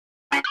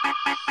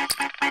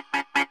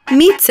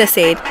Meet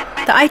SysAid,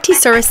 the IT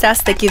service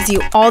desk that gives you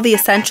all the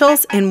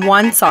essentials in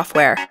one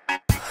software.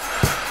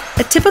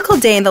 A typical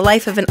day in the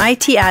life of an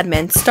IT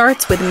admin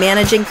starts with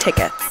managing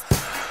tickets.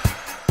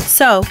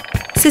 So,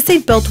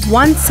 SysAid built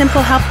one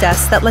simple help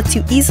desk that lets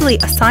you easily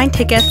assign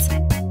tickets,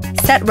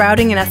 set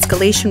routing and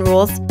escalation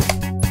rules,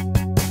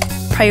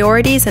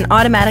 priorities and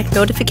automatic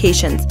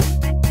notifications,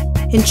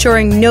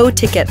 ensuring no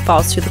ticket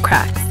falls through the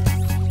cracks.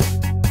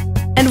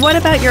 And what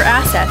about your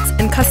assets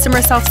and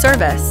customer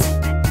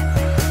self-service?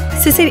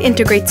 SysAid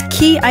integrates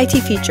key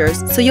IT features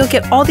so you'll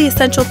get all the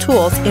essential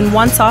tools in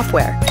one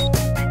software.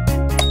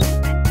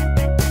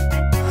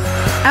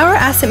 Our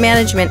asset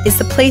management is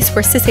the place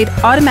where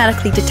SysAid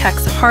automatically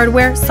detects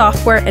hardware,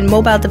 software, and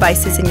mobile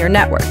devices in your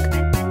network,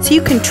 so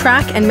you can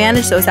track and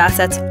manage those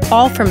assets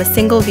all from a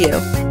single view.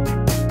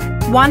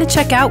 Want to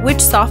check out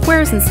which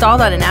software is installed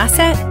on an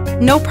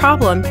asset? No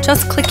problem,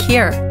 just click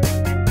here.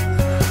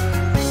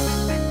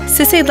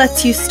 SysAid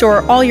lets you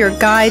store all your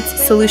guides,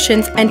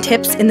 solutions, and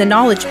tips in the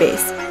knowledge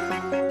base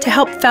to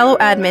help fellow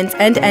admins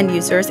and end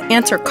users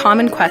answer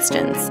common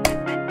questions.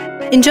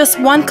 In just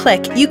one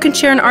click, you can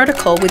share an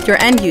article with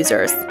your end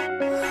users.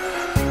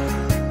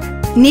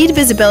 Need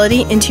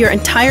visibility into your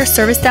entire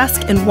service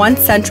desk in one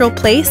central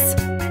place?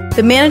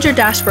 The Manager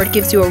dashboard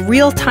gives you a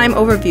real-time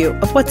overview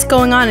of what's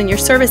going on in your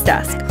service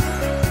desk.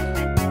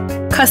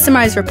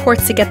 Customize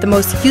reports to get the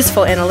most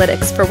useful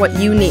analytics for what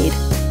you need.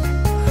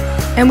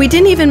 And we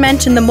didn't even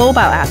mention the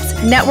mobile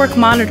apps, network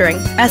monitoring,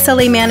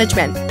 SLA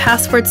management,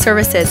 password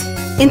services,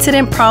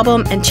 incident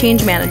problem and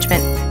change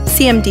management,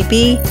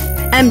 CMDB,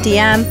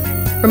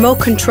 MDM, remote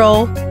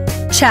control,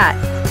 chat,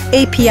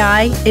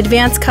 API,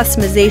 advanced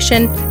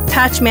customization,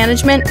 patch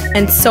management,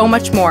 and so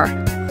much more,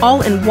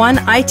 all in one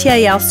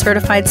ITIL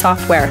certified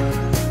software.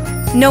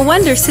 No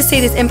wonder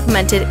SysAid is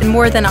implemented in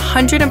more than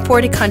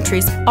 140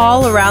 countries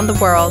all around the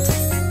world.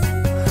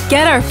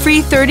 Get our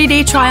free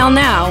 30-day trial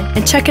now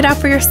and check it out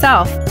for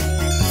yourself.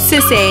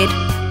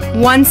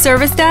 SysAid, one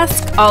service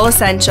desk, all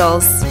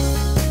essentials.